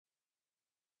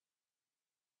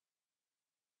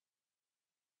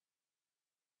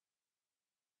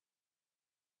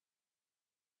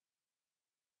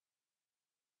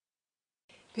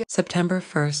September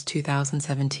 1st,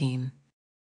 2017.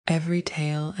 Every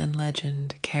tale and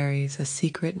legend carries a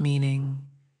secret meaning,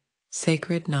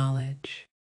 sacred knowledge.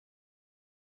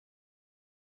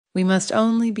 We must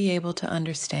only be able to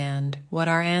understand what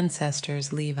our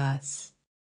ancestors leave us.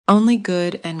 Only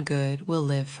good and good will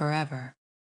live forever.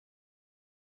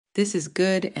 This is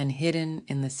good and hidden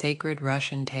in the sacred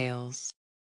Russian tales,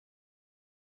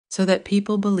 so that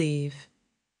people believe,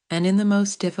 and in the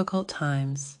most difficult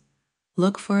times,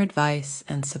 look for advice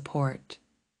and support,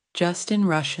 just in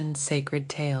Russian sacred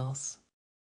tales.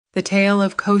 The tale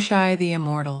of Koschei the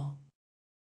Immortal.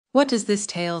 What does this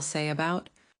tale say about?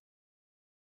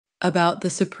 About the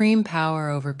supreme power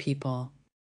over people,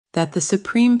 that the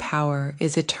supreme power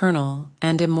is eternal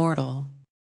and immortal,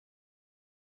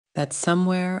 that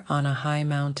somewhere on a high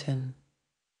mountain,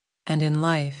 and in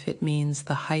life it means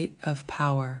the height of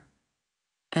power,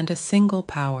 and a single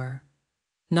power,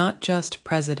 not just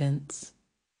presidents,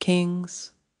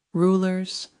 kings,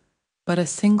 rulers, but a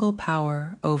single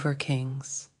power over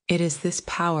kings. It is this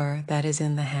power that is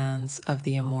in the hands of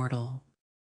the immortal.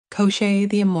 Koschei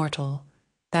the Immortal,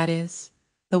 that is,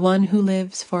 the one who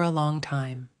lives for a long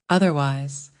time.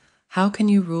 Otherwise, how can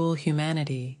you rule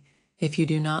humanity if you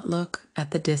do not look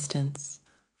at the distance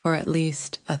for at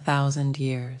least 1,000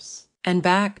 years? And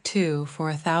back, too, for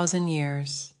 1,000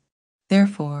 years.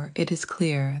 Therefore, it is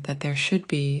clear that there should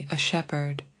be a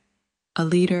shepherd, a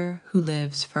leader who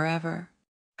lives forever.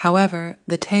 However,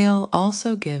 the tale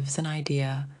also gives an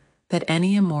idea that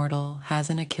any immortal has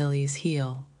an Achilles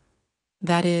heel,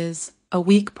 that is, a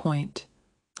weak point,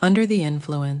 under the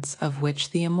influence of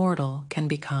which the immortal can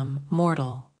become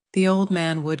mortal. The old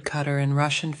man woodcutter in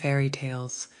Russian fairy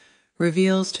tales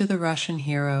reveals to the Russian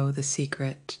hero the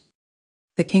secret.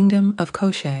 The kingdom of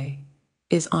Koschei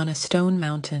is on a stone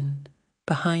mountain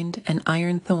behind an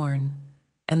iron thorn,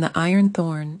 and the iron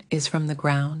thorn is from the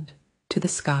ground to the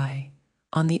sky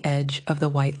on the edge of the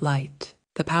white light.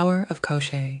 The power of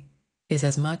Koschei is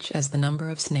as much as the number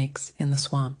of snakes in the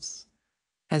swamps,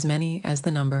 as many as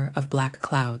the number of black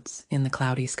clouds in the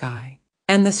cloudy sky.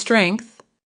 And the strength?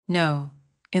 No,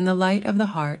 in the light of the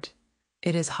heart,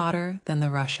 it is hotter than the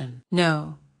Russian.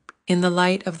 No, in the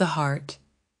light of the heart,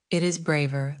 it is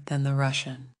braver than the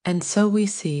Russian. And so we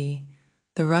see,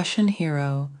 the Russian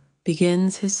hero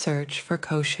begins his search for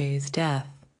Koschei's death,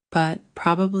 but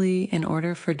probably in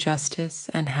order for justice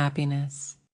and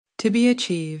happiness. To be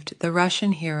achieved, the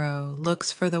Russian hero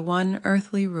looks for the one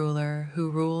earthly ruler who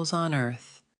rules on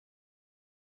earth.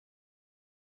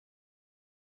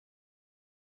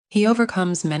 He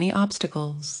overcomes many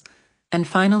obstacles and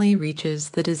finally reaches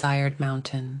the desired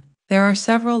mountain. There are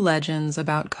several legends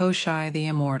about Koschei the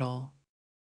Immortal.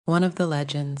 One of the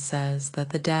legends says that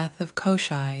the death of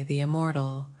Koschei the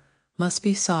Immortal must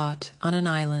be sought on an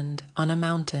island, on a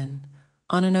mountain,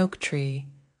 on an oak tree.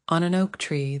 On an oak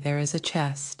tree there is a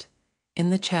chest. In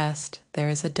the chest there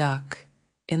is a duck.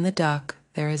 In the duck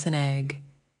there is an egg.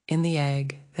 In the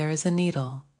egg there is a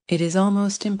needle. It is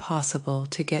almost impossible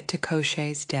to get to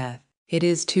Koschei's death. It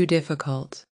is too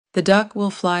difficult. The duck will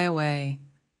fly away.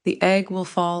 The egg will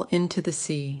fall into the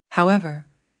sea. However,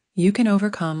 you can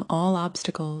overcome all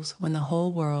obstacles when the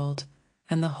whole world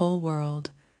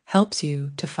helps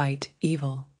you to fight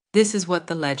evil. This is what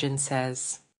the legend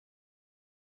says.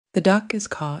 The duck is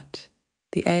caught.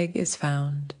 The egg is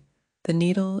found. The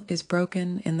needle is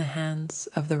broken in the hands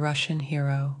of the Russian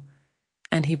hero,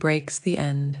 and he breaks the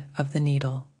end of the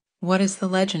needle. What is the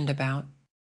legend about?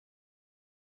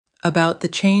 About the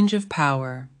change of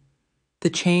power, the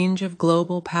change of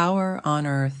global power on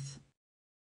earth.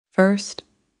 First,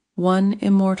 one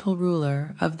immortal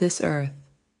ruler of this earth.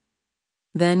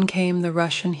 Then came the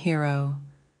Russian hero,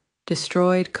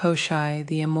 destroyed Koschei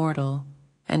the Immortal,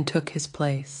 and took his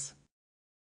place.